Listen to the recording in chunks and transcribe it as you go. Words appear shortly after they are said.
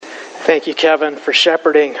Thank you, Kevin, for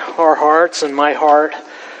shepherding our hearts and my heart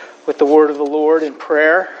with the word of the Lord in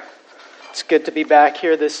prayer. It's good to be back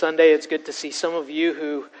here this Sunday. It's good to see some of you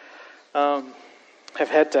who have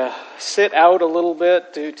had to sit out a little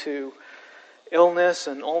bit due to illness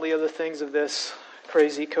and all the other things of this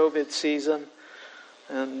crazy COVID season.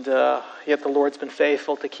 And yet the Lord's been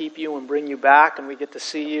faithful to keep you and bring you back, and we get to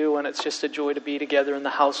see you, and it's just a joy to be together in the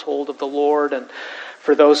household of the Lord. And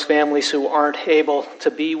for those families who aren't able to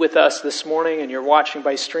be with us this morning and you're watching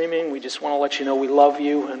by streaming, we just want to let you know we love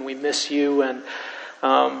you and we miss you. And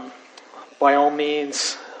by all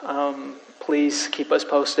means, please keep us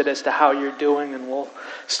posted as to how you're doing, and we'll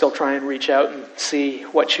still try and reach out and see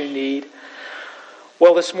what you need.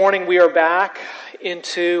 Well, this morning we are back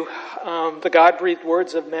into the God-breathed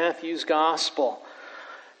words of Matthew's Gospel.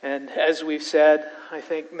 And as we've said, I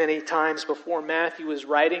think many times before, Matthew is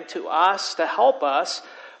writing to us to help us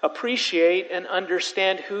appreciate and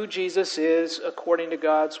understand who Jesus is according to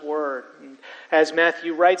God's Word. And as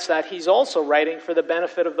Matthew writes that, he's also writing for the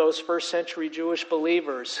benefit of those first century Jewish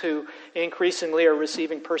believers who increasingly are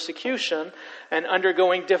receiving persecution and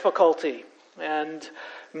undergoing difficulty. And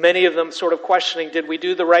many of them sort of questioning, did we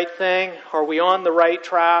do the right thing? Are we on the right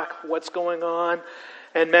track? What's going on?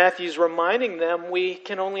 And Matthew's reminding them we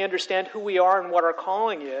can only understand who we are and what our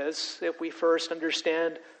calling is if we first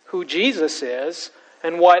understand who Jesus is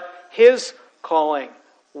and what his calling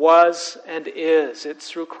was and is. It's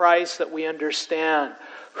through Christ that we understand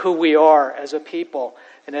who we are as a people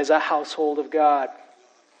and as a household of God.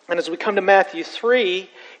 And as we come to Matthew 3,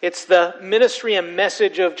 it's the ministry and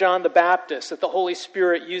message of John the Baptist that the Holy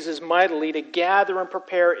Spirit uses mightily to gather and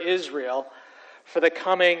prepare Israel for the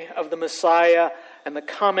coming of the Messiah and the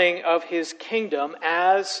coming of his kingdom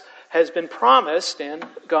as has been promised in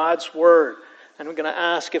God's Word. And I'm going to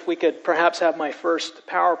ask if we could perhaps have my first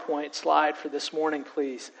PowerPoint slide for this morning,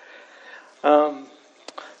 please.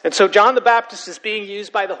 And so John the Baptist is being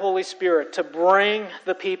used by the Holy Spirit to bring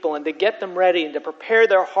the people and to get them ready and to prepare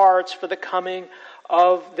their hearts for the coming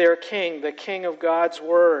of their King, the King of God's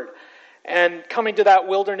Word. And coming to that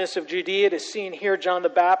wilderness of Judea to see and hear John the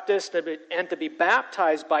Baptist and to be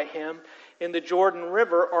baptized by him in the Jordan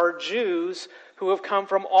River are Jews who have come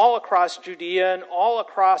from all across Judea and all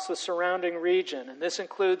across the surrounding region. And this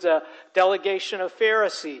includes a delegation of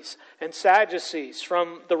Pharisees and Sadducees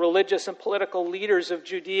from the religious and political leaders of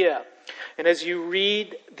Judea. And as you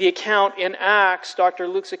read the account in Acts, Dr.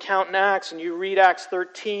 Luke's account in Acts, and you read Acts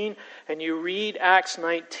 13, and you read Acts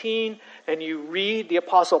 19, and you read the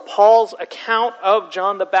Apostle Paul's account of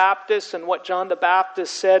John the Baptist and what John the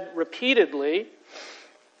Baptist said repeatedly,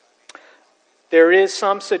 there is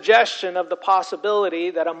some suggestion of the possibility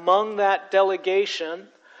that among that delegation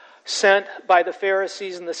sent by the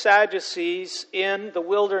Pharisees and the Sadducees in the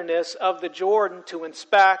wilderness of the Jordan to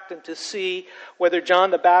inspect and to see whether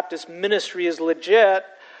John the Baptist's ministry is legit,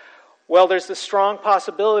 well, there's the strong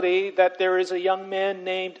possibility that there is a young man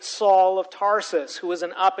named Saul of Tarsus, who is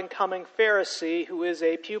an up-and-coming Pharisee, who is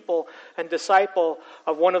a pupil and disciple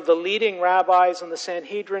of one of the leading rabbis in the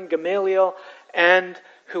Sanhedrin, Gamaliel, and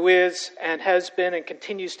who is and has been and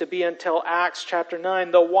continues to be until Acts chapter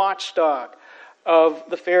 9, the watchdog of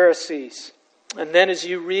the Pharisees. And then as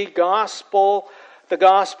you read the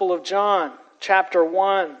Gospel of John, chapter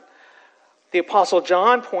 1, the Apostle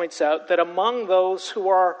John points out that among those who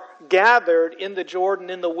are gathered in the Jordan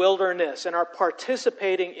in the wilderness and are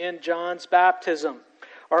participating in John's baptism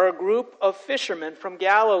are a group of fishermen from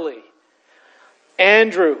Galilee.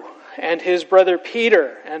 Andrew and his brother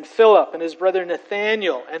Peter, and Philip and his brother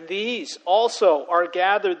Nathanael, and these also are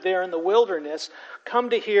gathered there in the wilderness, come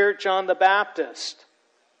to hear John the Baptist.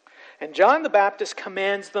 And John the Baptist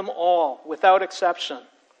commands them all, without exception.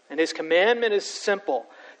 And his commandment is simple,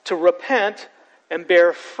 to repent and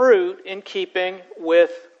bear fruit in keeping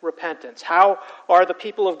with repentance. How are the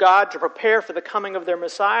people of God to prepare for the coming of their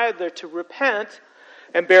Messiah? They're to repent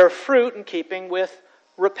and bear fruit in keeping with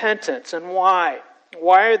repentance. And why?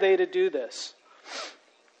 Why are they to do this?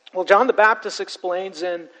 Well, John the Baptist explains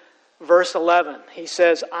in verse 11. He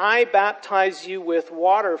says, I baptize you with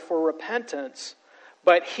water for repentance,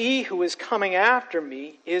 but he who is coming after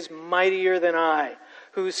me is mightier than I,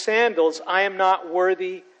 whose sandals I am not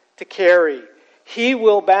worthy to carry. He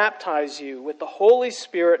will baptize you with the Holy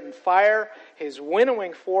Spirit and fire. His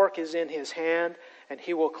winnowing fork is in his hand, and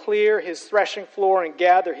he will clear his threshing floor and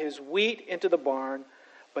gather his wheat into the barn,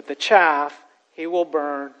 but the chaff he will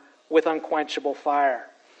burn with unquenchable fire.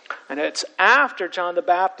 And it's after John the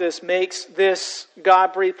Baptist makes this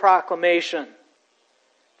God-breathed proclamation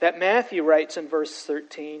that Matthew writes in verse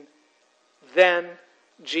 13, then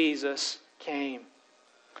Jesus came.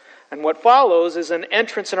 And what follows is an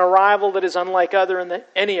entrance and arrival that is unlike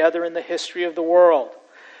any other in the history of the world.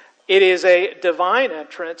 It is a divine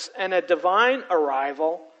entrance and a divine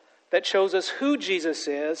arrival that shows us who Jesus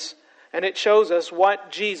is, and it shows us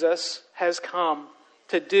what Jesus has come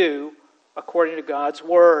to do according to God's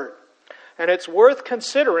Word. And it's worth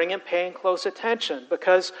considering and paying close attention,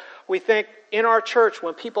 because we think in our church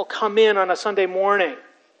when people come in on a Sunday morning,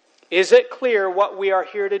 is it clear what we are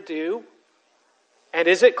here to do? And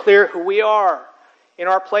is it clear who we are in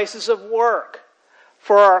our places of work,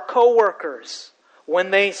 for our co-workers,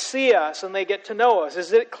 when they see us and they get to know us?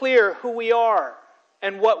 Is it clear who we are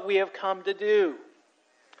and what we have come to do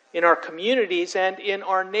in our communities and in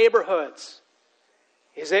our neighborhoods?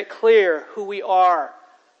 Is it clear who we are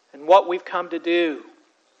and what we've come to do?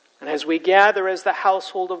 And as we gather as the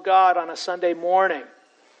household of God on a Sunday morning,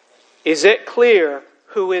 is it clear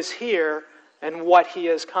who is here and what He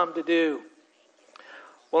has come to do?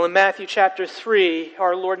 Well, in Matthew chapter 3,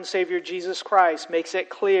 our Lord and Savior Jesus Christ makes it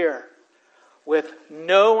clear with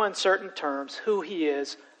no uncertain terms who He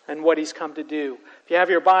is and what He's come to do. If you have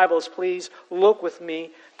your Bibles, please look with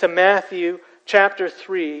me to Matthew chapter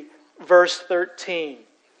 3, verse 13.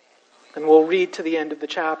 And we'll read to the end of the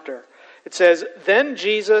chapter. It says, "Then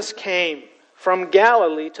Jesus came from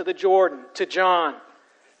Galilee to the Jordan, to John,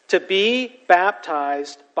 to be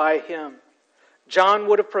baptized by him. John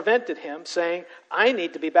would have prevented him, saying, 'I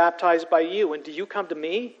need to be baptized by you, and do you come to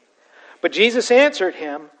me?' But Jesus answered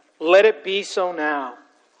him, 'Let it be so now,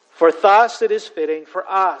 for thus it is fitting for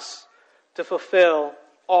us to fulfill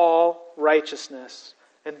all righteousness.'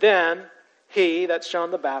 And then he," that's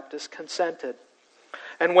John the Baptist, "consented.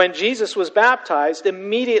 And when Jesus was baptized,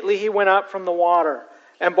 immediately he went up from the water.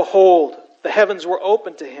 And behold, the heavens were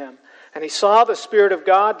opened to him. And he saw the Spirit of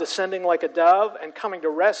God descending like a dove and coming to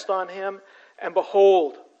rest on him. And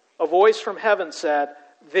behold, a voice from heaven said,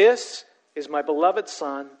 'This is my beloved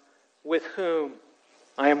Son, with whom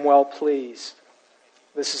I am well pleased.'"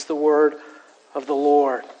 This is the word of the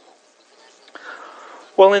Lord.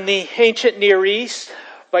 Well, in the ancient Near East,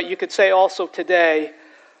 but you could say also today,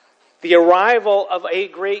 the arrival of a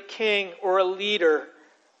great king or a leader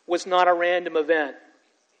was not a random event.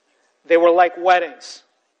 They were like weddings.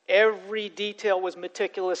 Every detail was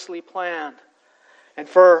meticulously planned. And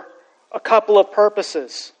for a couple of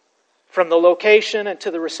purposes, from the location and to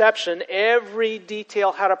the reception, every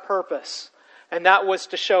detail had a purpose. And that was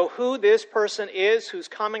to show who this person is who's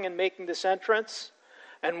coming and making this entrance,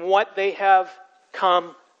 and what they have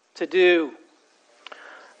come to do.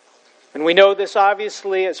 And we know this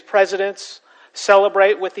obviously as presidents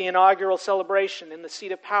celebrate with the inaugural celebration in the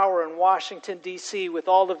seat of power in Washington, D.C., with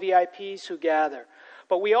all the VIPs who gather.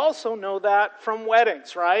 But we also know that from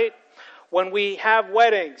weddings, right? When we have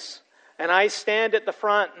weddings, and I stand at the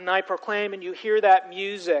front and I proclaim, and you hear that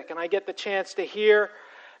music, and I get the chance to hear,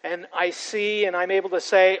 and I see, and I'm able to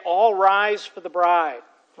say, "All rise for the bride,"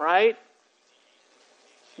 right?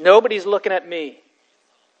 Nobody's looking at me,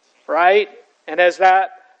 right? And as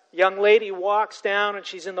that young lady walks down, and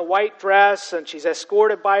she's in the white dress, and she's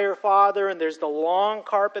escorted by her father, and there's the long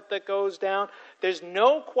carpet that goes down, there's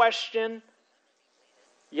no question,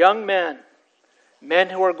 young men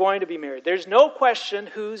who are going to be married, there's no question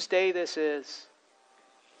whose day this is.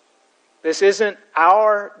 This isn't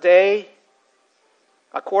our day.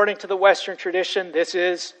 According to the Western tradition, this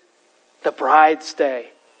is the bride's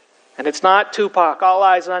day. And it's not Tupac, "All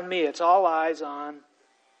eyes on me." It's all eyes on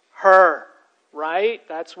her, right?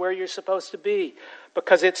 That's where you're supposed to be.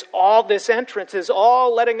 Because it's all, this entrance is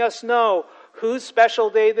all letting us know whose special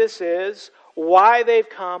day this is, why they've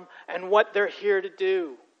come, and what they're here to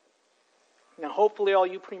do. Now, hopefully all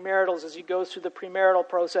you premaritals, as you go through the premarital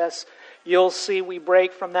process, you'll see we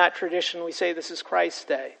break from that tradition. We say this is Christ's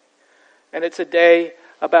day. And it's a day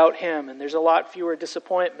about Him. And there's a lot fewer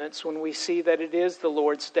disappointments when we see that it is the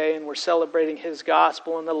Lord's day and we're celebrating His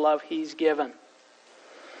gospel and the love He's given.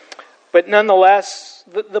 But nonetheless,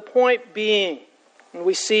 the point being, and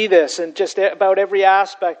we see this in just about every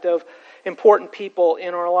aspect of important people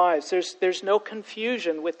in our lives, there's no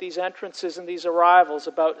confusion with these entrances and these arrivals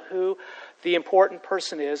about who the important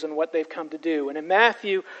person is and what they've come to do. And in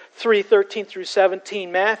Matthew 3:13 through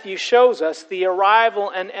 17, Matthew shows us the arrival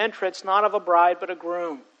and entrance not of a bride but a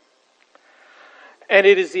groom. And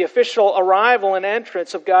it is the official arrival and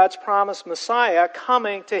entrance of God's promised Messiah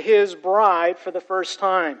coming to His bride for the first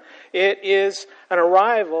time. It is an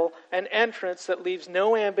arrival and entrance that leaves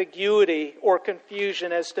no ambiguity or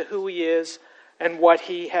confusion as to who He is and what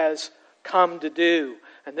He has come to do.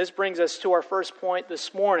 And this brings us to our first point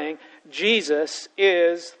this morning. Jesus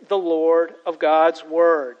is the Lord of God's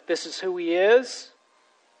Word. This is who He is,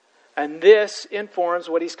 And this informs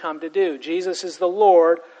what he's come to do. Jesus is the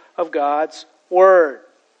Lord of God's Word.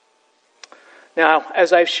 Now,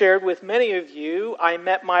 as I've shared with many of you, I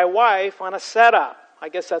met my wife on a setup. I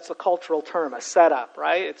guess that's a cultural term, a setup,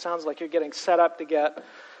 right? It sounds like you're getting set up to get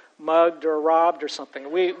mugged or robbed or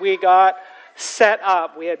something. We got set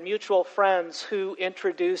up. We had mutual friends who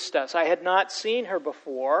introduced us. I had not seen her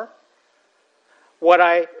before. What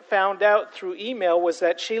I found out through email was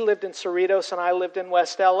that she lived in Cerritos and I lived in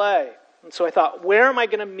West LA. And so I thought, where am I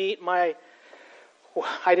going to meet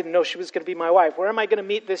I didn't know she was going to be my wife. Where am I going to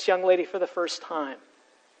meet this young lady for the first time?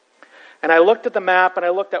 And I looked at the map, and I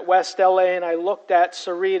looked at West LA, and I looked at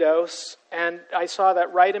Cerritos, and I saw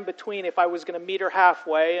that right in between, if I was going to meet her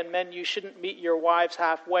halfway, and men, you shouldn't meet your wives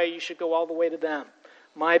halfway, you should go all the way to them.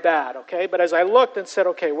 My bad, okay? But as I looked and said,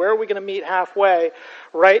 okay, where are we going to meet halfway?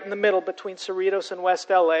 Right in the middle between Cerritos and West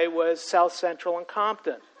LA was South Central and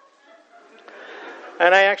Compton.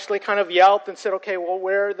 And I actually kind of yelped and said, okay, well,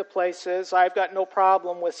 where are the places? I've got no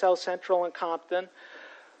problem with South Central and Compton.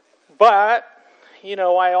 But,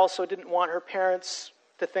 I also didn't want her parents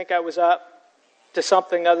to think I was up to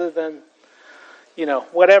something other than,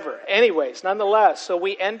 whatever. Anyways, nonetheless, so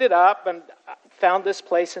we ended up and found this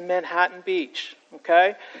place in Manhattan Beach,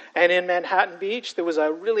 okay? And in Manhattan Beach, there was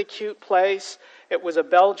a really cute place. It was a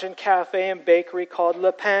Belgian cafe and bakery called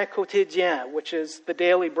Le Pain Quotidien, which is the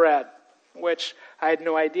daily bread, which I had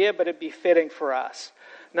no idea, but it'd be fitting for us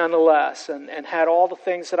nonetheless, and had all the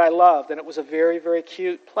things that I loved, and it was a very, very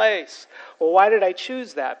cute place. Well, why did I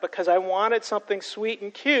choose that? Because I wanted something sweet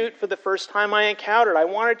and cute for the first time I encountered. I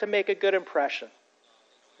wanted to make a good impression.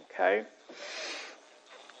 Okay?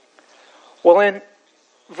 Well, in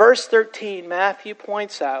verse 13, Matthew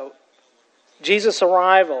points out Jesus'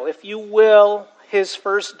 arrival, if you will, his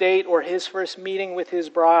first date or his first meeting with his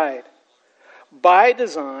bride, by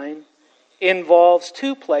design, involves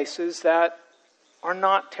two places that are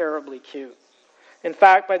not terribly cute. In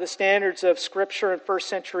fact, by the standards of Scripture in first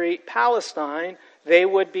century Palestine, they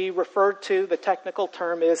would be referred to, the technical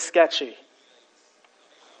term is sketchy.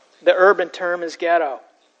 The urban term is ghetto.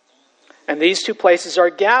 And these two places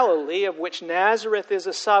are Galilee, of which Nazareth is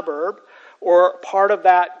a suburb, or part of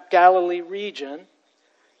that Galilee region.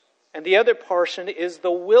 And the other portion is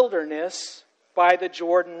the wilderness by the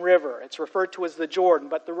Jordan River. It's referred to as the Jordan,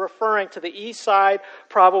 but they're referring to the east side,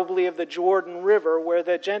 probably, of the Jordan River, where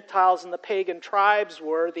the Gentiles and the pagan tribes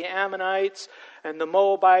were, the Ammonites and the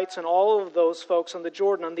Moabites and all of those folks on the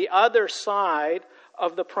Jordan, on the other side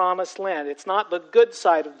of the Promised Land. It's not the good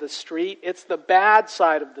side of the street, it's the bad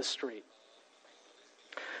side of the street.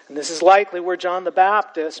 And this is likely where John the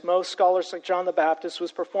Baptist, most scholars think John the Baptist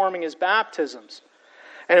was performing his baptisms.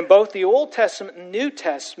 And in both the Old Testament and New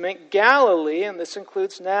Testament, Galilee, and this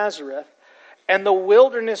includes Nazareth, and the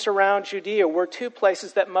wilderness around Judea were two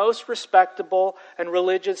places that most respectable and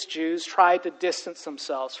religious Jews tried to distance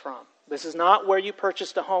themselves from. This is not where you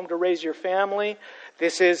purchased a home to raise your family.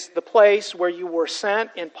 This is the place where you were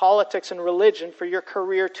sent in politics and religion for your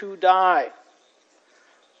career to die.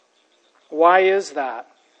 Why is that?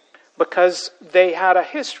 Because they had a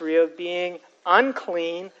history of being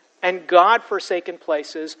unclean and God-forsaken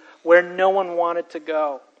places where no one wanted to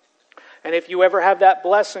go. And if you ever have that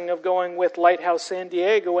blessing of going with Lighthouse San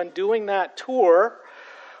Diego and doing that tour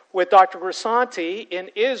with Dr. Grisanti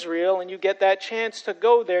in Israel, and you get that chance to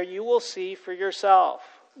go there, you will see for yourself.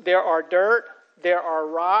 There are dirt, there are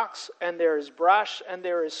rocks, and there is brush, and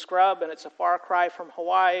there is scrub, and it's a far cry from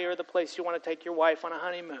Hawaii or the place you want to take your wife on a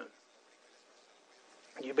honeymoon.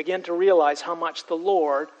 You begin to realize how much the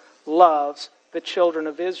Lord loves the children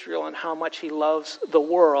of Israel and how much he loves the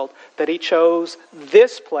world, that he chose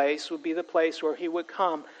this place would be the place where he would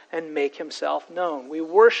come and make himself known. We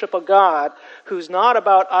worship a God who's not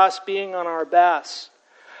about us being on our best.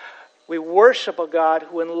 We worship a God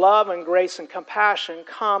who in love and grace and compassion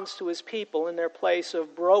comes to his people in their place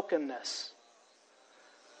of brokenness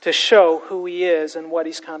to show who he is and what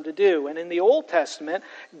he's come to do. And in the Old Testament,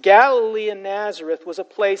 Galilee and Nazareth was a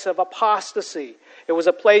place of apostasy. It was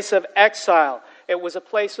a place of exile. It was a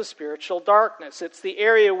place of spiritual darkness. It's the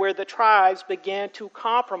area where the tribes began to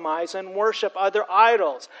compromise and worship other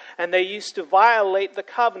idols. And they used to violate the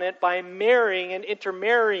covenant by marrying and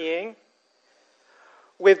intermarrying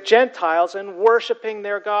with Gentiles and worshiping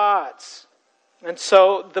their gods. And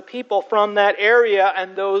so the people from that area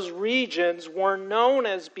and those regions were known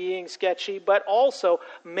as being sketchy, but also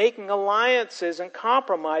making alliances and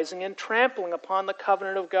compromising and trampling upon the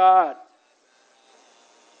covenant of God.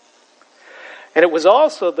 And it was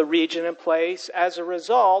also the region and place, as a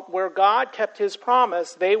result, where God kept his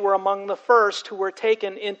promise. They were among the first who were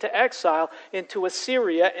taken into exile, into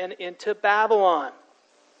Assyria and into Babylon.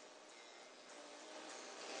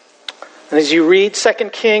 And as you read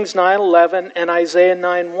 2 Kings 9:11 and Isaiah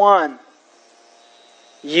 9:1,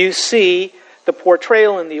 you see the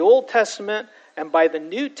portrayal in the Old Testament, and by the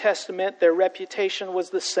New Testament, their reputation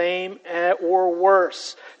was the same or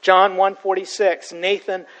worse. John 1:46,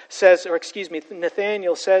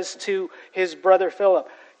 Nathanael says to his brother Philip,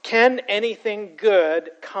 "Can anything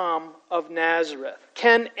good come of Nazareth?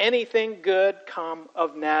 Can anything good come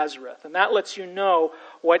of Nazareth?" And that lets you know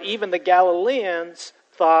what even the Galileans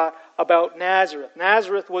thought about Nazareth.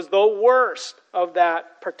 Nazareth was the worst of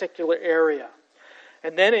that particular area.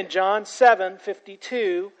 And then in John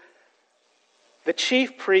 7:52, the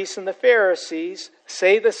chief priests and the Pharisees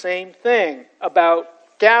say the same thing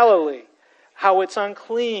about Galilee, how it's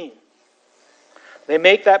unclean. They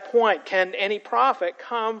make that point. Can any prophet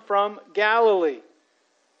come from Galilee?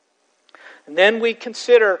 And then we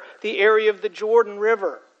consider the area of the Jordan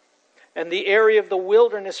River and the area of the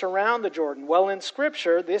wilderness around the Jordan. Well, in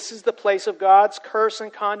Scripture, this is the place of God's curse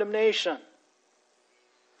and condemnation.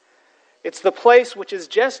 It's the place which is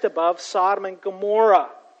just above Sodom and Gomorrah.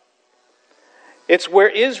 It's where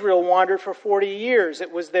Israel wandered for 40 years.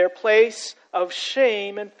 It was their place of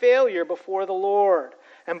shame and failure before the Lord.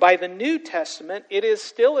 And by the New Testament, it is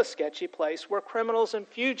still a sketchy place where criminals and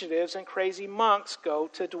fugitives and crazy monks go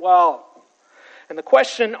to dwell. And the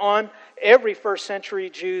question on every first century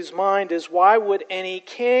Jew's mind is, why would any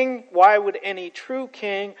king, why would any true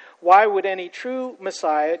king, why would any true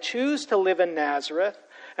Messiah choose to live in Nazareth?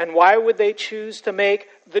 And why would they choose to make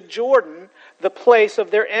the Jordan the place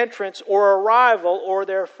of their entrance or arrival or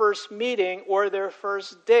their first meeting or their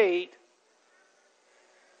first date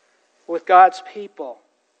with God's people?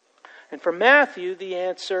 And for Matthew, the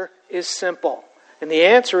answer is simple. And the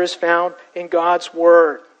answer is found in God's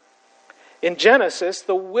Word. In Genesis,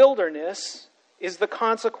 the wilderness is the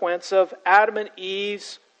consequence of Adam and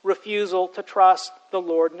Eve's refusal to trust the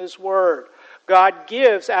Lord and His Word. God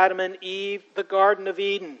gives Adam and Eve the Garden of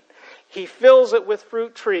Eden. He fills it with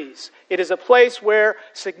fruit trees. It is a place where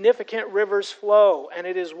significant rivers flow, and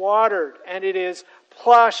it is watered, and it is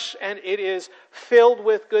plush, and it is filled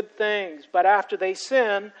with good things. But after they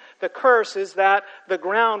sin, the curse is that the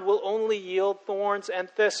ground will only yield thorns and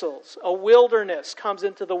thistles. A wilderness comes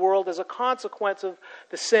into the world as a consequence of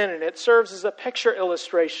the sin, and it serves as a picture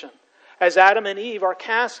illustration. As Adam and Eve are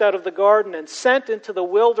cast out of the garden and sent into the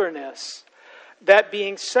wilderness, that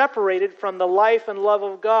being separated from the life and love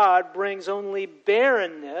of God brings only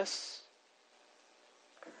barrenness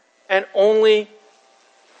and only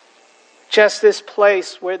just this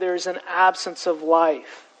place where there's an absence of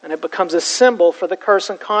life. And it becomes a symbol for the curse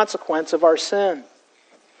and consequence of our sin.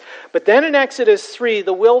 But then in Exodus 3,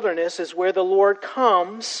 the wilderness is where the Lord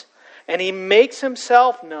comes and He makes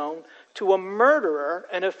Himself known to a murderer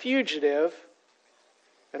and a fugitive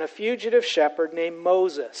shepherd named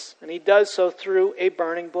Moses. And He does so through a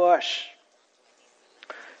burning bush.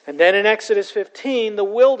 And then in Exodus 15, the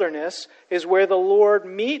wilderness is where the Lord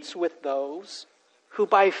meets with those who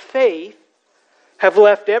by faith have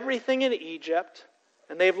left everything in Egypt,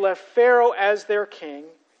 and they've left Pharaoh as their king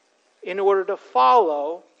in order to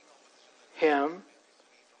follow Him,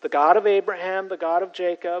 the God of Abraham, the God of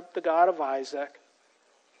Jacob, the God of Isaac,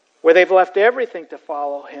 where they've left everything to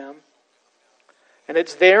follow Him. And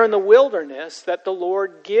it's there in the wilderness that the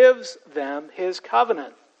Lord gives them His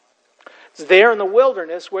covenant. It's there in the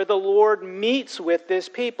wilderness where the Lord meets with this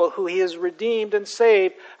people who He has redeemed and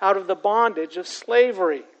saved out of the bondage of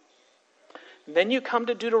slavery. And then you come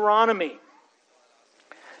to Deuteronomy.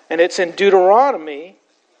 And it's in Deuteronomy,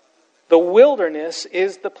 the wilderness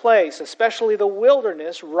is the place, especially the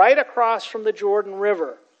wilderness right across from the Jordan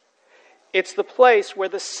River. It's the place where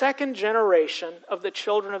the second generation of the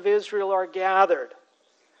children of Israel are gathered.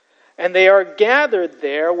 And they are gathered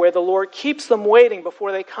there where the Lord keeps them waiting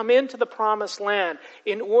before they come into the promised land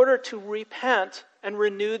in order to repent and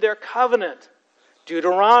renew their covenant.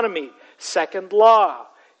 Deuteronomy, second law.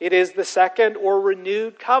 It is the second or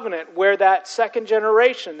renewed covenant where that second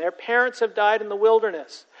generation, their parents have died in the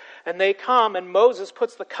wilderness. And they come and Moses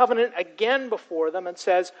puts the covenant again before them and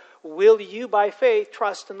says, will you by faith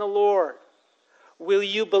trust in the Lord? Will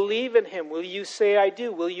you believe in Him? Will you say, I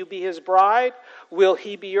do? Will you be His bride? Will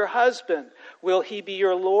He be your husband? Will He be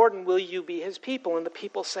your Lord? And will you be His people? And the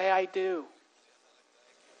people say, I do.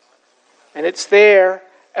 And it's there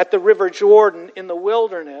at the river Jordan in the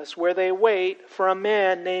wilderness where they wait for a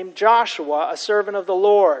man named Joshua, a servant of the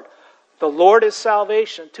Lord. The Lord is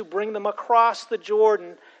salvation, to bring them across the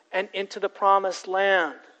Jordan and into the promised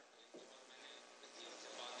land.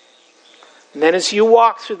 And then as you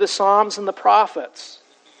walk through the Psalms and the prophets,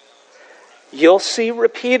 you'll see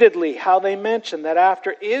repeatedly how they mention that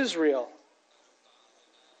after Israel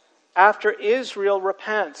after Israel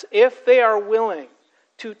repents, if they are willing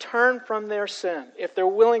to turn from their sin, if they're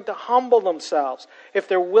willing to humble themselves, if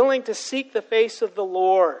they're willing to seek the face of the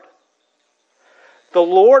Lord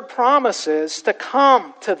promises to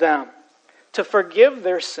come to them, to forgive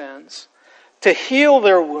their sins, to heal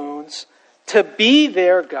their wounds, to be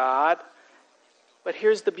their God. But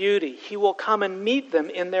here's the beauty. He will come and meet them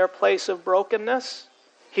in their place of brokenness.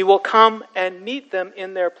 He will come and meet them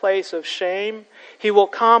in their place of shame. He will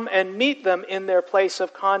come and meet them in their place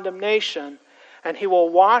of condemnation. And He will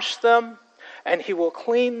wash them, and He will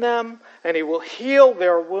clean them, and He will heal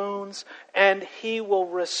their wounds, and He will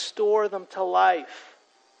restore them to life.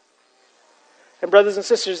 And brothers and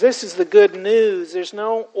sisters, this is the good news. There's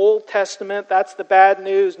no Old Testament, that's the bad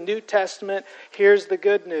news. New Testament, here's the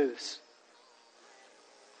good news.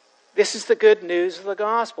 This is the good news of the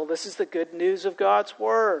gospel. This is the good news of God's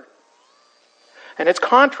Word. And it's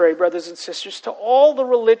contrary, brothers and sisters, to all the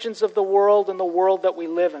religions of the world and the world that we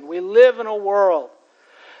live in. We live in a world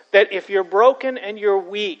that if you're broken and you're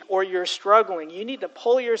weak or you're struggling, you need to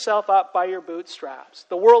pull yourself up by your bootstraps.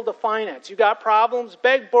 The world of finance. You got problems?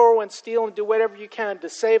 Beg, borrow, and steal and do whatever you can to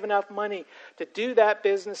save enough money to do that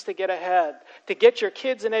business to get ahead, to get your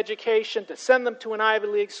kids an education, to send them to an Ivy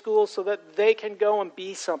League school so that they can go and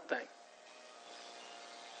be something.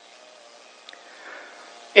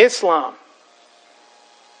 Islam.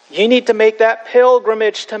 You need to make that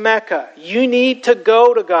pilgrimage to Mecca. You need to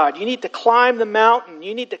go to God. You need to climb the mountain.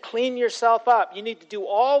 You need to clean yourself up. You need to do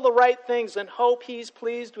all the right things and hope He's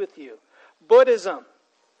pleased with you. Buddhism.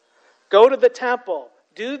 Go to the temple.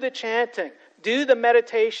 Do the chanting. Do the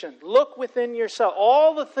meditation. Look within yourself.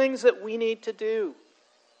 All the things that we need to do.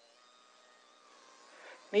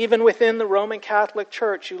 Even within the Roman Catholic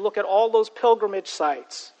Church, you look at all those pilgrimage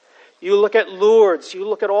sites. You look at Lourdes, you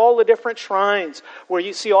look at all the different shrines where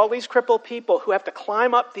you see all these crippled people who have to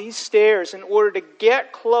climb up these stairs in order to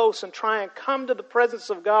get close and try and come to the presence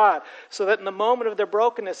of God so that in the moment of their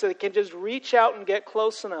brokenness they can just reach out and get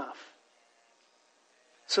close enough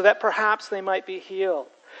so that perhaps they might be healed.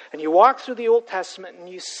 And you walk through the Old Testament and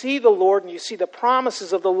you see the Lord and you see the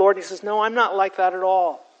promises of the Lord. He says, no, I'm not like that at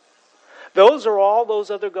all. Those are all those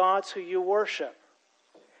other gods who you worship.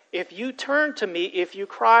 If you turn to me, if you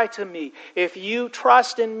cry to me, if you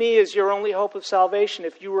trust in me as your only hope of salvation,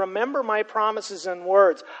 if you remember my promises and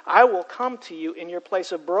words, I will come to you in your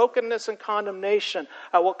place of brokenness and condemnation.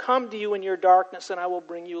 I will come to you in your darkness and I will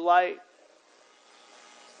bring you light.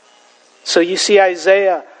 So you see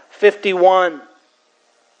Isaiah 51,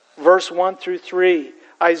 verse 1 through 3.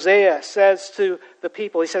 Isaiah says to the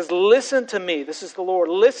people, he says, listen to me. This is the Lord.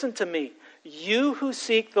 Listen to me, you who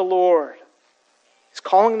seek the Lord. He's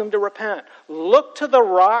calling them to repent. Look to the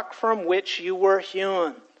rock from which you were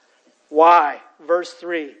hewn. Why? Verse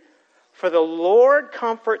 3. For the Lord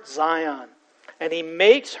comforts Zion, and He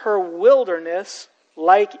makes her wilderness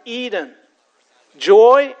like Eden.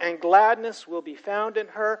 Joy and gladness will be found in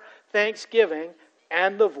her, thanksgiving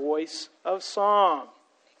and the voice of song.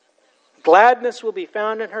 Gladness will be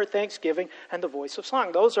found in her, thanksgiving and the voice of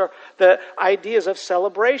song. Those are the ideas of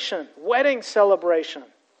celebration, wedding celebration.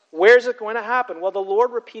 Where's it going to happen? Well, the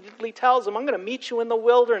Lord repeatedly tells them, I'm going to meet you in the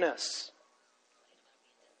wilderness.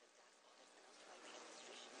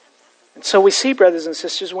 And so we see, brothers and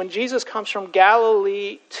sisters, when Jesus comes from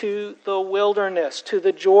Galilee to the wilderness, to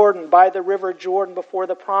the Jordan, by the river Jordan before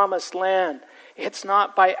the promised land, it's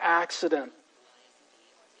not by accident.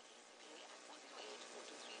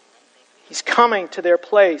 He's coming to their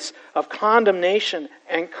place of condemnation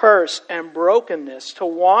and curse and brokenness to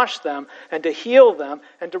wash them and to heal them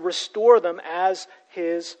and to restore them as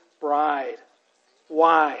His bride.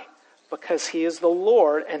 Why? Because He is the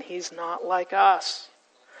Lord and He's not like us.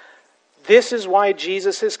 This is why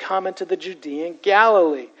Jesus has come into the Judean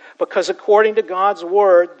Galilee. Because according to God's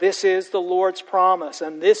Word, this is the Lord's promise.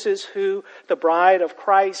 And this is who the bride of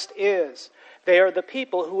Christ is. They are the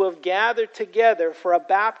people who have gathered together for a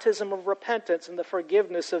baptism of repentance and the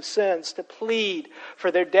forgiveness of sins, to plead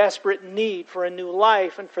for their desperate need for a new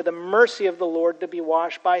life and for the mercy of the Lord to be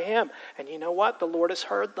washed by Him. And you know what? The Lord has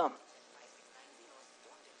heard them.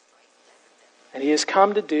 And He has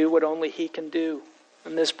come to do what only He can do.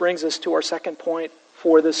 And this brings us to our second point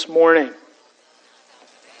for this morning.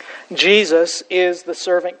 Jesus is the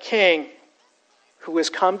servant king who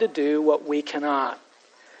has come to do what we cannot.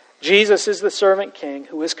 Jesus is the servant king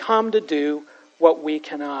who has come to do what we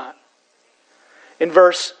cannot. In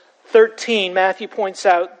verse 13, Matthew points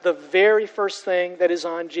out the very first thing that is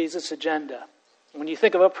on Jesus' agenda. When you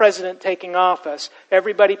think of a president taking office,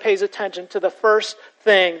 everybody pays attention to the first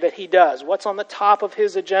thing that he does. What's on the top of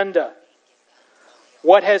his agenda?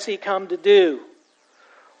 What has he come to do?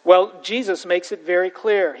 Well, Jesus makes it very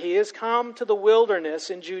clear. He has come to the wilderness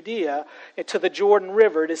in Judea, to the Jordan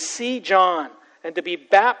River, to see John and to be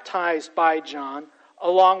baptized by John,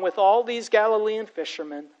 along with all these Galilean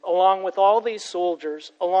fishermen, along with all these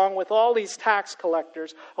soldiers, along with all these tax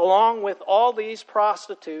collectors, along with all these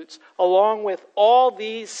prostitutes, along with all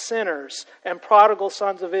these sinners and prodigal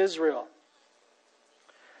sons of Israel.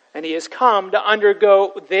 And he has come to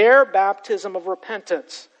undergo their baptism of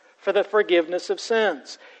repentance for the forgiveness of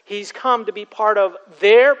sins. He's come to be part of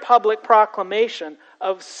their public proclamation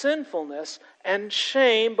of sinfulness and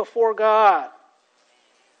shame before God.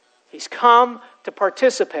 He's come to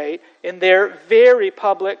participate in their very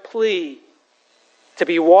public plea to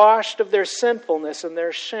be washed of their sinfulness and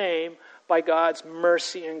their shame by God's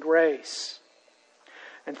mercy and grace.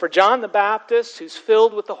 And for John the Baptist, who's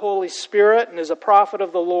filled with the Holy Spirit and is a prophet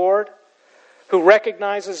of the Lord, who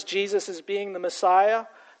recognizes Jesus as being the Messiah,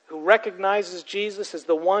 who recognizes Jesus as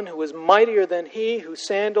the one who is mightier than he, whose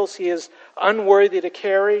sandals he is unworthy to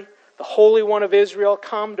carry, the Holy One of Israel,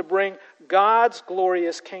 come to bring God's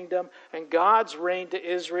glorious kingdom and God's reign to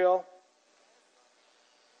Israel.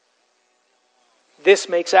 This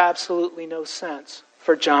makes absolutely no sense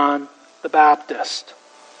for John the Baptist.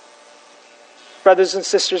 Brothers and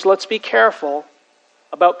sisters, let's be careful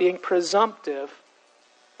about being presumptive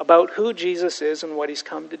about who Jesus is and what he's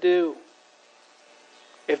come to do.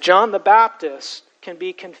 If John the Baptist can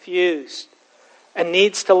be confused and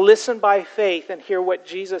needs to listen by faith and hear what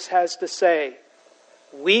Jesus has to say,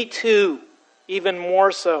 we too, even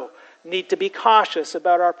more so, need to be cautious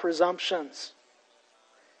about our presumptions.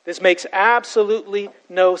 This makes absolutely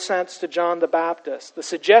no sense to John the Baptist. The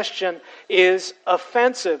suggestion is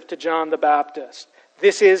offensive to John the Baptist.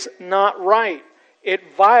 This is not right. It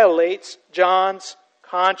violates John's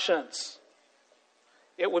conscience.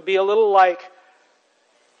 It would be a little like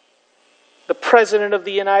the President of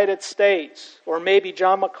the United States, or maybe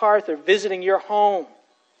John MacArthur, visiting your home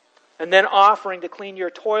and then offering to clean your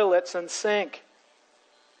toilets and sink.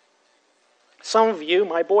 Some of you,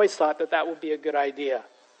 my boys, thought that that would be a good idea.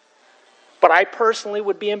 But I personally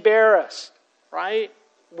would be embarrassed, right?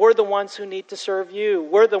 We're the ones who need to serve you.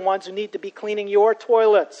 We're the ones who need to be cleaning your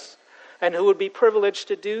toilets and who would be privileged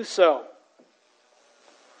to do so.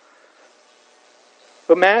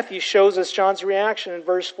 But Matthew shows us John's reaction in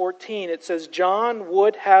verse 14. It says, John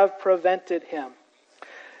would have prevented him.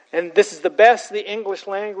 And this is the best the English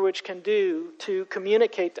language can do to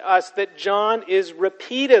communicate to us that John is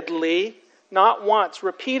repeatedly, not once,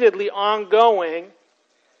 repeatedly ongoing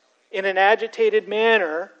in an agitated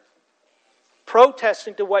manner,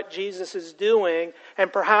 protesting to what Jesus is doing,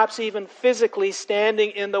 and perhaps even physically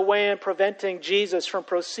standing in the way and preventing Jesus from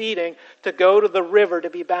proceeding to go to the river to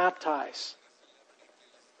be baptized.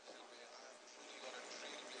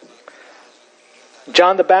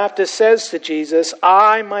 John the Baptist says to Jesus,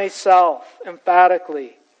 I myself,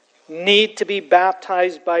 emphatically, need to be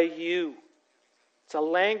baptized by you. It's a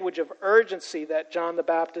language of urgency that John the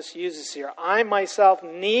Baptist uses here. I myself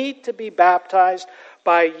need to be baptized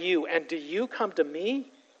by you. And do you come to me?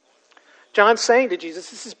 John's saying to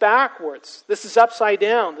Jesus, this is backwards. This is upside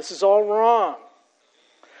down. This is all wrong.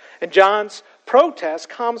 And John's protest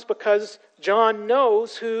comes because John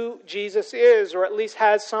knows who Jesus is, or at least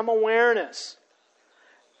has some awareness.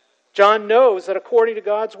 John knows that according to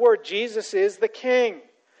God's word, Jesus is the king.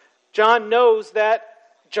 John knows that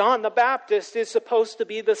John the Baptist is supposed to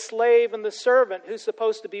be the slave and the servant who's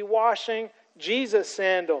supposed to be washing Jesus'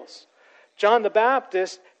 sandals. John the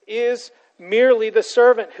Baptist is merely the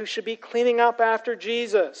servant who should be cleaning up after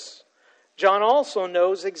Jesus. John also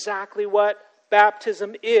knows exactly what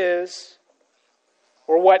baptism is,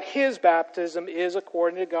 or what his baptism is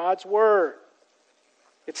according to God's word.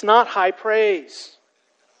 It's not high praise.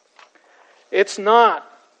 It's not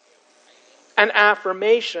an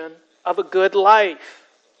affirmation of a good life.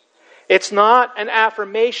 It's not an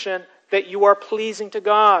affirmation that you are pleasing to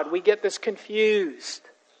God. We get this confused.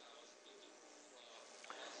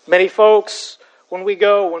 Many folks, when we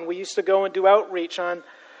used to go and do outreach on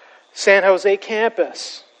San Jose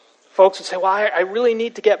campus, folks would say, well, I really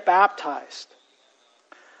need to get baptized.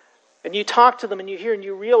 And you talk to them and you hear and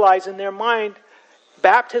you realize in their mind,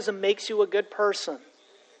 baptism makes you a good person.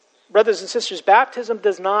 Brothers and sisters, baptism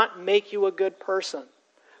does not make you a good person.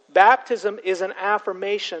 Baptism is an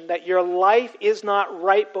affirmation that your life is not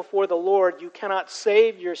right before the Lord. You cannot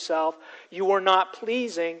save yourself. You are not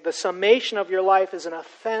pleasing. The summation of your life is an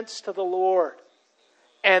offense to the Lord.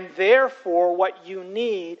 And therefore, what you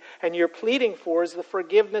need and you're pleading for is the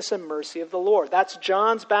forgiveness and mercy of the Lord. That's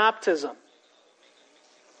John's baptism.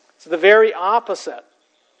 It's the very opposite.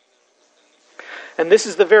 And this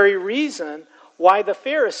is the very reason why the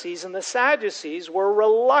Pharisees and the Sadducees were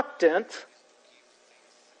reluctant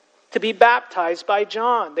to be baptized by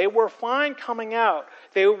John. They were fine coming out.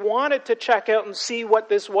 They wanted to check out and see what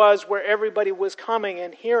this was where everybody was coming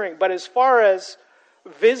and hearing. But as far as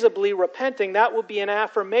visibly repenting, that would be an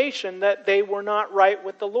affirmation that they were not right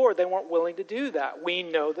with the Lord. They weren't willing to do that. We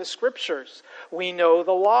know the Scriptures. We know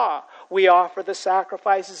the law. We offer the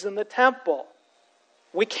sacrifices in the temple.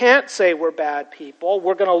 We can't say we're bad people.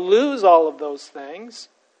 We're going to lose all of those things.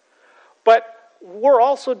 But we're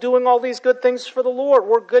also doing all these good things for the Lord.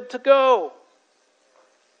 We're good to go.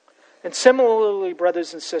 And similarly,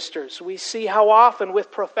 brothers and sisters, we see how often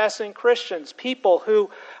with professing Christians, people who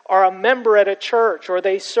are a member at a church or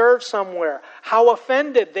they serve somewhere, how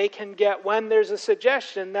offended they can get when there's a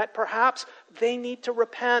suggestion that perhaps they need to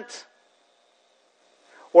repent.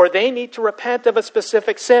 Or they need to repent of a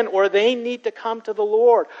specific sin, or they need to come to the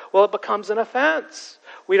Lord. Well, it becomes an offense.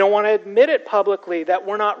 We don't want to admit it publicly that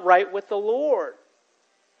we're not right with the Lord.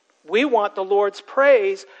 We want the Lord's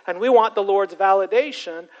praise and we want the Lord's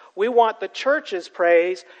validation. We want the church's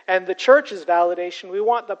praise and the church's validation. We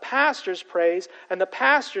want the pastor's praise and the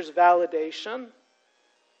pastor's validation.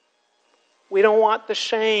 We don't want the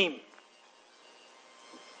shame.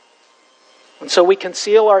 And so we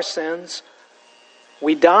conceal our sins.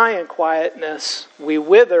 We die in quietness. We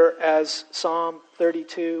wither, as Psalm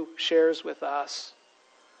 32 shares with us,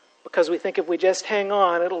 because we think if we just hang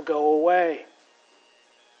on, it'll go away.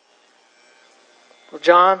 Well,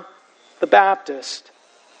 John the Baptist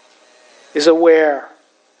is aware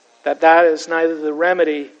that that is neither the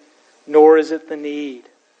remedy nor is it the need.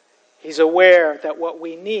 He's aware that what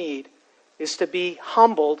we need is to be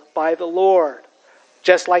humbled by the Lord.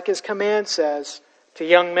 Just like his command says to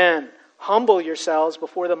young men, humble yourselves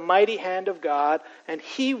before the mighty hand of God, and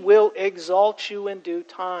He will exalt you in due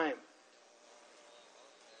time.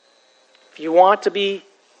 If you want to be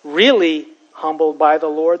really humbled by the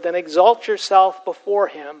Lord, then exalt yourself before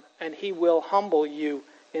Him, and He will humble you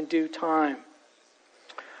in due time.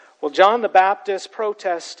 Well, John the Baptist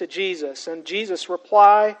protests to Jesus, and Jesus'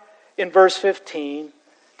 reply in verse 15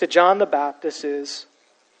 to John the Baptist is,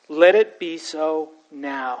 "Let it be so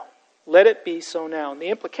now." Let it be so now. And the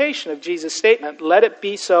implication of Jesus' statement, let it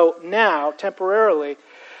be so now, temporarily,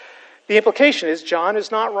 the implication is John is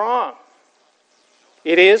not wrong.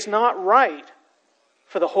 It is not right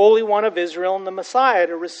for the Holy One of Israel and the Messiah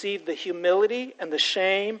to receive the humility and the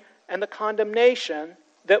shame and the condemnation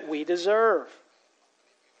that we deserve.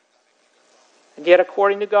 And yet,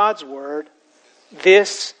 according to God's Word,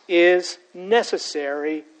 this is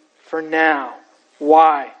necessary for now.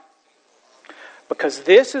 Why? Because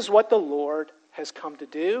this is what the Lord has come to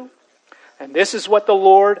do, and this is what the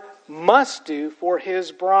Lord must do for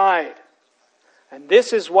His bride. And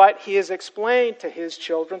this is what He has explained to His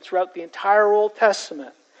children throughout the entire Old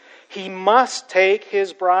Testament. He must take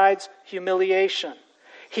His bride's humiliation.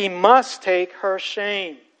 He must take her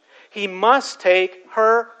shame. He must take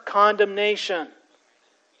her condemnation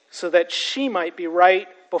so that she might be right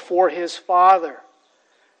before His Father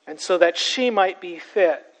and so that she might be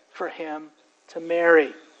fit for Him to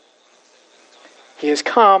marry. He has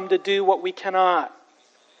come to do what we cannot.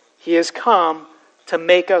 He has come to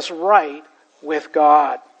make us right with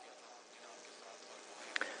God.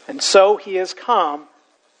 And so He has come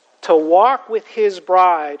to walk with His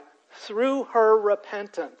bride through her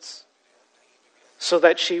repentance so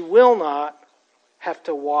that she will not have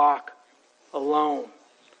to walk alone,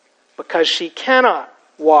 because she cannot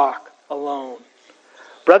walk alone.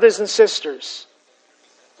 Brothers and sisters,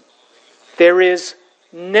 there is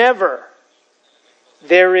never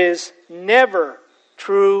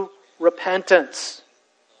true repentance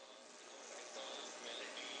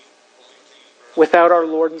without our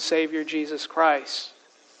Lord and Savior Jesus Christ.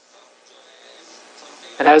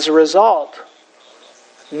 And as a result,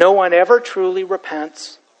 no one ever truly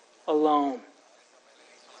repents alone.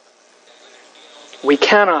 We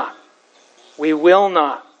cannot. We will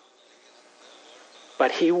not.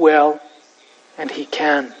 But He will and He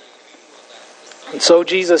can. And so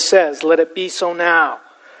Jesus says, let it be so now.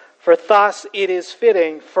 For thus it is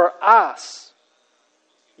fitting for us,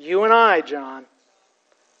 you and I, John,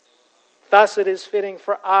 thus it is fitting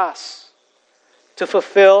for us to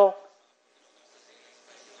fulfill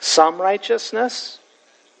some righteousness?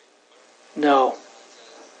 No,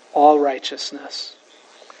 all righteousness.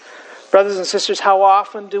 Brothers and sisters, how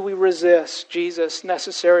often do we resist Jesus'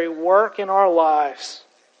 necessary work in our lives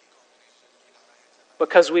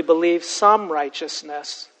because we believe some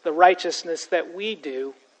righteousness, the righteousness that we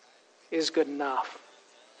do, is good enough?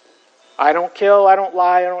 I don't kill, I don't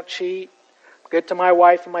lie, I don't cheat. I'm good to my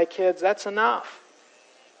wife and my kids. That's enough.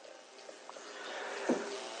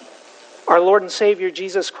 Our Lord and Savior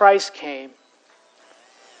Jesus Christ came,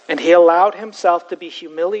 and he allowed himself to be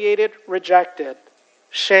humiliated, rejected,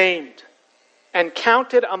 shamed, and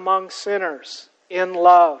counted among sinners in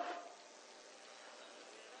love,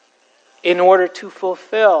 in order to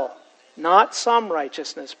fulfill not some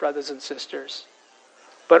righteousness, brothers and sisters,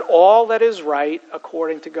 but all that is right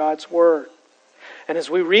according to God's Word. And as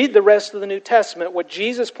we read the rest of the New Testament, what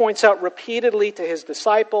Jesus points out repeatedly to his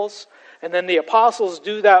disciples, and then the apostles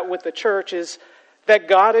do that with the church, is that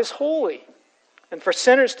God is holy. And for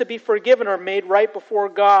sinners to be forgiven or made right before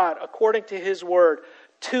God according to his Word,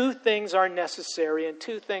 two things are necessary and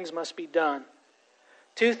two things must be done.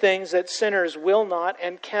 Two things that sinners will not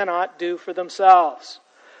and cannot do for themselves.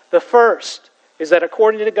 The first is that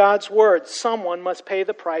according to God's Word, someone must pay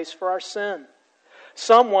the price for our sin.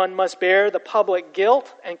 Someone must bear the public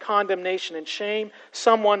guilt and condemnation and shame.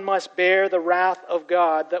 Someone must bear the wrath of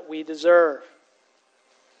God that we deserve.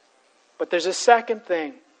 But there's a second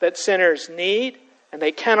thing that sinners need and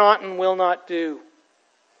they cannot and will not do.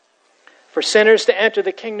 For sinners to enter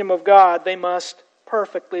the kingdom of God, they must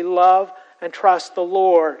perfectly love and trust the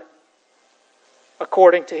Lord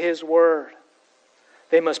according to his Word.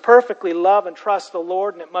 They must perfectly love and trust the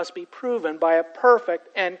Lord, and it must be proven by a perfect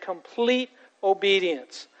and complete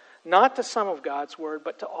obedience, not to some of God's Word,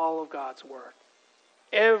 but to all of God's Word.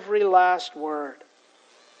 Every last word.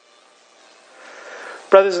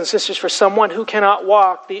 Brothers and sisters, for someone who cannot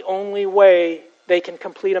walk, the only way they can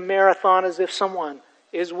complete a marathon is if someone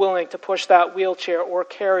is willing to push that wheelchair or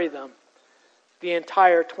carry them the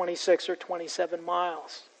entire 26 or 27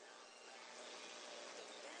 miles.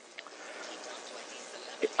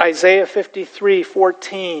 Isaiah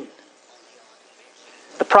 53:14.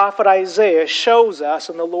 The prophet Isaiah shows us,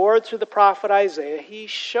 and the Lord through the prophet Isaiah, he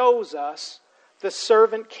shows us the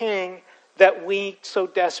servant king that we so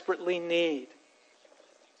desperately need.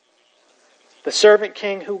 The servant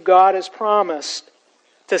king who God has promised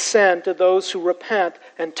to send to those who repent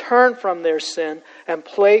and turn from their sin and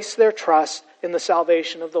place their trust in the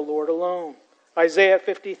salvation of the Lord alone. Isaiah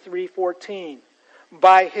 53:14.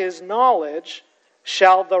 By his knowledge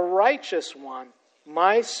shall the righteous one,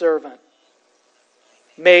 my servant,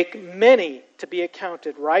 make many to be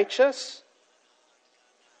accounted righteous.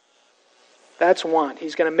 That's one.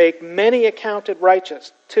 He's going to make many accounted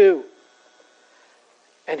righteous. Two.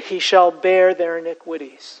 And he shall bear their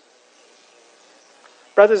iniquities.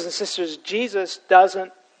 Brothers and sisters, Jesus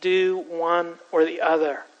doesn't do one or the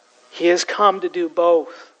other. He has come to do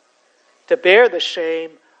both. To bear the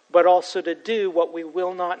shame, but also to do what we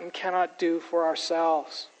will not and cannot do for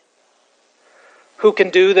ourselves. Who can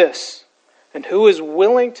do this? And who is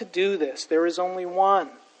willing to do this? There is only one,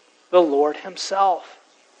 the Lord himself.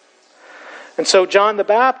 And so John the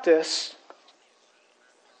Baptist,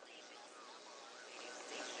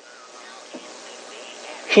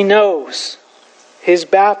 he knows his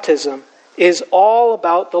baptism is all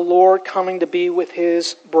about the Lord coming to be with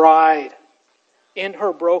his bride in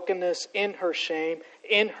her brokenness, in her shame,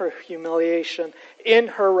 in her humiliation, in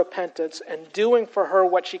her repentance, and doing for her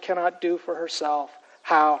what she cannot do for herself.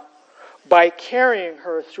 How? By carrying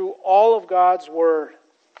her through all of God's Word.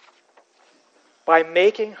 By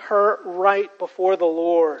making her right before the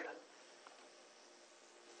Lord.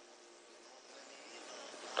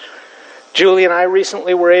 Julie and I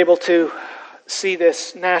recently were able to see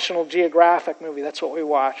this National Geographic movie. That's what we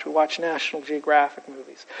watch. We watch National Geographic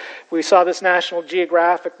movies. We saw this National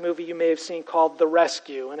Geographic movie you may have seen called The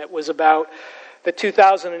Rescue, and it was about the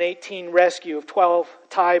 2018 rescue of 12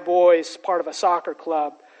 Thai boys, part of a soccer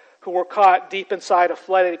club, who were caught deep inside a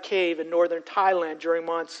flooded cave in northern Thailand during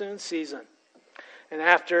monsoon season. And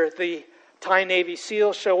after the Thai Navy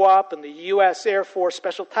SEALs show up and the U.S. Air Force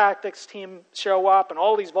Special Tactics team show up and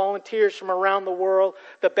all these volunteers from around the world,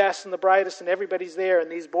 the best and the brightest, and everybody's there.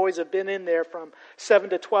 And these boys have been in there from 7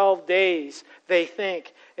 to 12 days, they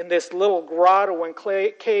think, in this little grotto and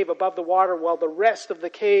cave above the water while the rest of the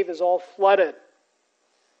cave is all flooded.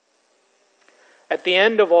 At the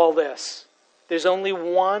end of all this, there's only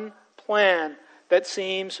one plan that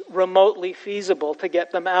seems remotely feasible to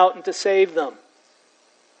get them out and to save them.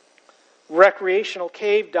 Recreational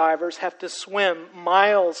cave divers have to swim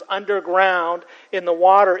miles underground in the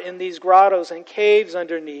water in these grottos and caves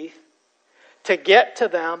underneath to get to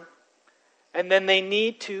them, and then they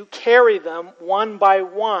need to carry them one by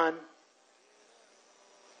one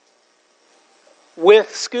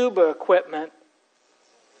with scuba equipment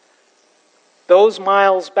those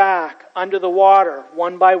miles back under the water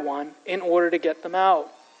one by one in order to get them out.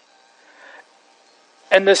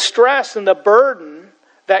 And the stress and the burden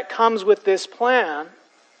that comes with this plan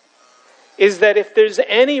is that if there's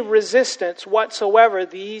any resistance whatsoever,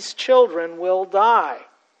 these children will die.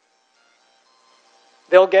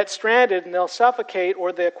 They'll get stranded and they'll suffocate,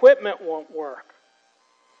 or the equipment won't work.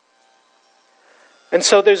 And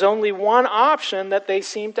so there's only one option that they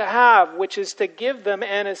seem to have, which is to give them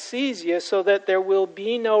anesthesia so that there will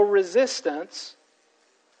be no resistance,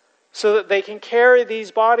 so that they can carry these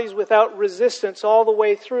bodies without resistance all the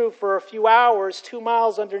way through for a few hours, 2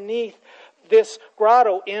 miles underneath this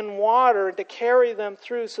grotto in water, to carry them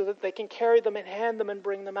through so that they can carry them and hand them and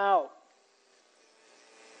bring them out.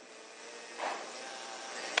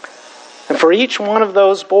 And for each one of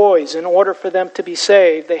those boys, in order for them to be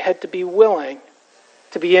saved, they had to be willing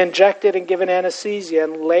to be injected and given anesthesia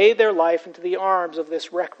and lay their life into the arms of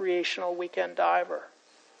this recreational weekend diver.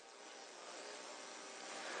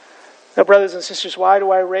 Now, brothers and sisters, why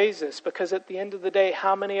do I raise this? Because at the end of the day,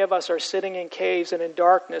 how many of us are sitting in caves and in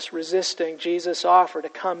darkness resisting Jesus' offer to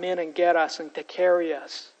come in and get us and to carry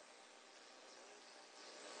us?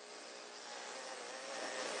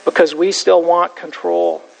 Because we still want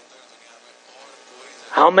control.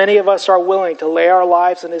 How many of us are willing to lay our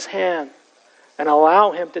lives in His hand and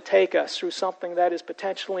allow Him to take us through something that is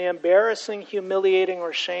potentially embarrassing, humiliating,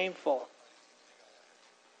 or shameful?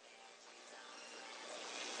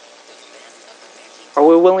 Are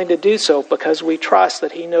we willing to do so because we trust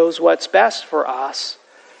that He knows what's best for us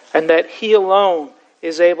and that He alone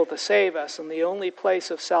is able to save us, and the only place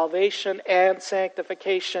of salvation and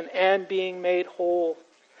sanctification and being made whole,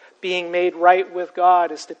 being made right with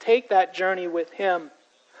God, is to take that journey with Him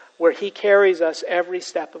where He carries us every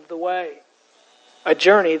step of the way? A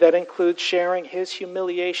journey that includes sharing His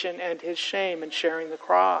humiliation and His shame and sharing the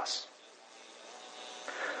cross.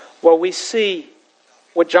 Well, we see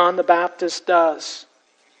what John the Baptist does.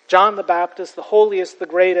 John the Baptist, the holiest, the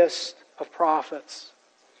greatest of prophets.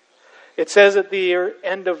 It says at the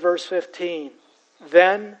end of verse 15,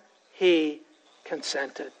 then he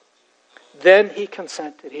consented. Then he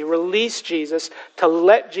consented. He released Jesus to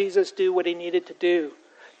let Jesus do what He needed to do,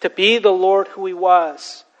 to be the Lord who He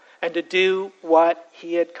was, and to do what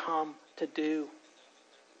He had come to do,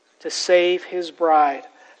 to save His bride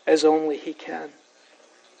as only He can.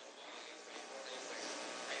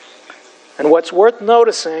 And what's worth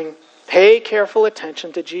noticing, pay careful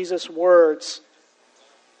attention to Jesus' words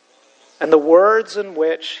and the words in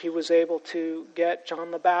which He was able to get John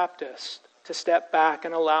the Baptist to step back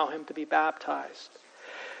and allow him to be baptized.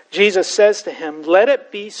 Jesus says to him, let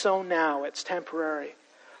it be so now, it's temporary,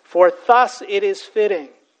 for thus it is fitting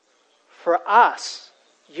for us,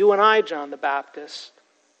 you and I, John the Baptist,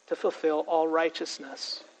 to fulfill all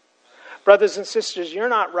righteousness. Brothers and sisters, you're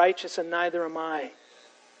not righteous and neither am I.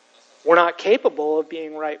 We're not capable of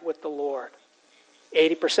being right with the Lord.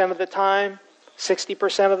 80% of the time,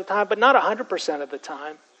 60% of the time, but not 100% of the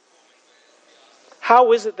time.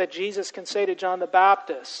 How is it that Jesus can say to John the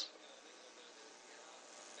Baptist,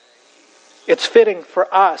 it's fitting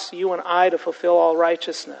for us, you and I, to fulfill all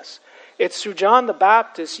righteousness? It's through John the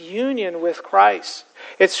Baptist's union with Christ.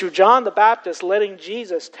 It's through John the Baptist letting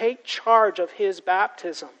Jesus take charge of his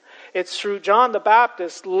baptism. It's through John the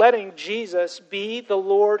Baptist letting Jesus be the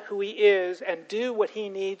Lord who He is and do what He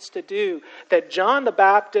needs to do, that John the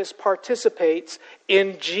Baptist participates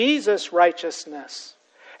in Jesus' righteousness.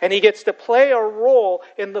 And he gets to play a role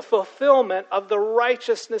in the fulfillment of the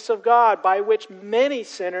righteousness of God, by which many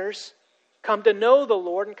sinners come to know the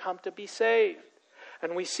Lord and come to be saved.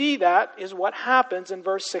 And we see that is what happens in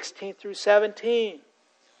verse 16 through 17.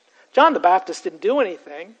 John the Baptist didn't do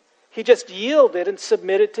anything. He just yielded and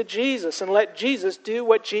submitted to Jesus and let Jesus do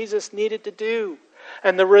what Jesus needed to do.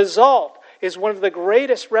 And the result is one of the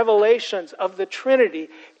greatest revelations of the Trinity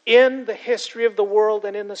in the history of the world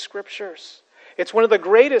and in the Scriptures. It's one of the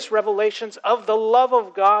greatest revelations of the love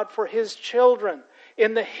of God for His children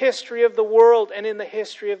in the history of the world and in the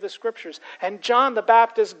history of the Scriptures. And John the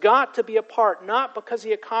Baptist got to be a part, not because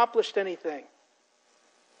he accomplished anything,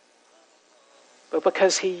 but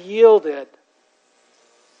because he yielded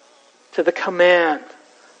to the command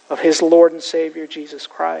of his Lord and Savior, Jesus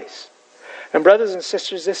Christ. And brothers and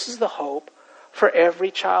sisters, this is the hope for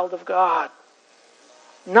every child of God.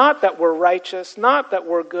 Not that we're righteous, not that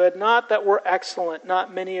we're good, not that we're excellent,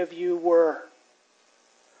 not many of you were.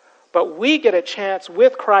 But we get a chance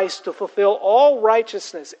with Christ to fulfill all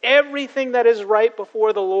righteousness, everything that is right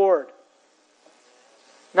before the Lord.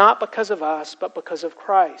 Not because of us, but because of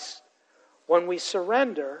Christ. When we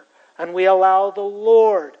surrender and we allow the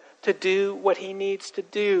Lord to do what He needs to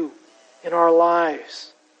do in our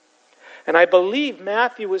lives. And I believe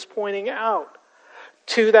Matthew was pointing out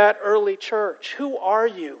to that early church, who are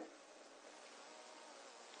you?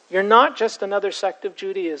 You're not just another sect of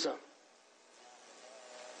Judaism.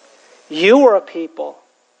 You are a people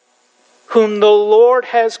whom the Lord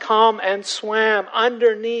has come and swam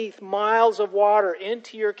underneath miles of water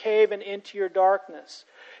into your cave and into your darkness.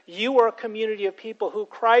 You are a community of people who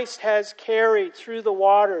Christ has carried through the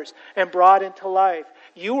waters and brought into life.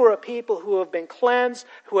 You are a people who have been cleansed,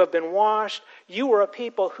 who have been washed. You are a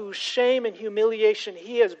people whose shame and humiliation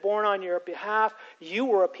He has borne on your behalf.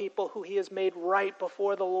 You are a people who He has made right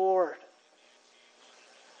before the Lord.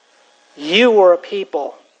 You are a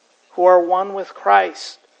people who are one with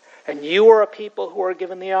Christ. And you are a people who are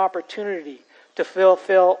given the opportunity to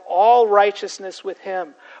fulfill all righteousness with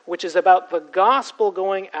Him, which is about the gospel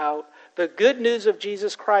going out, the good news of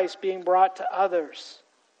Jesus Christ being brought to others.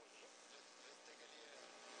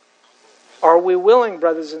 Are we willing,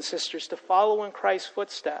 brothers and sisters, to follow in Christ's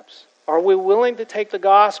footsteps? Are we willing to take the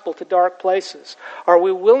gospel to dark places? Are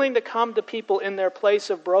we willing to come to people in their place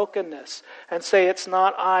of brokenness and say, it's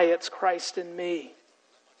not I, it's Christ in me?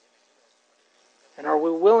 And are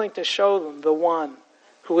we willing to show them the one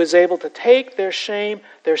who is able to take their shame,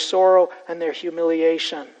 their sorrow, and their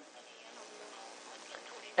humiliation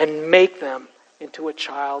and make them into a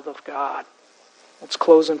child of God? Let's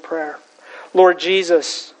close in prayer. Lord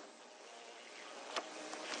Jesus,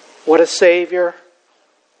 what a Savior,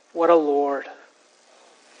 what a Lord.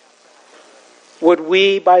 Would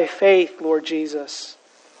we, by faith, Lord Jesus,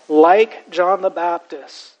 like John the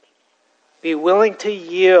Baptist, be willing to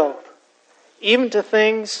yield even to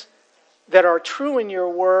things that are true in your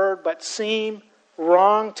word but seem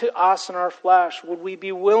wrong to us in our flesh? Would we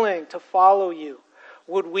be willing to follow you?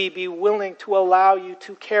 Would we be willing to allow you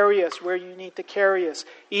to carry us where you need to carry us,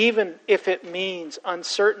 even if it means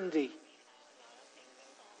uncertainty?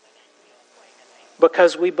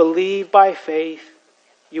 Because we believe by faith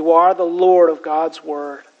you are the Lord of God's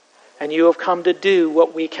word, and you have come to do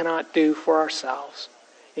what we cannot do for ourselves.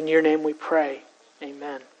 In your name we pray.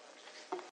 Amen.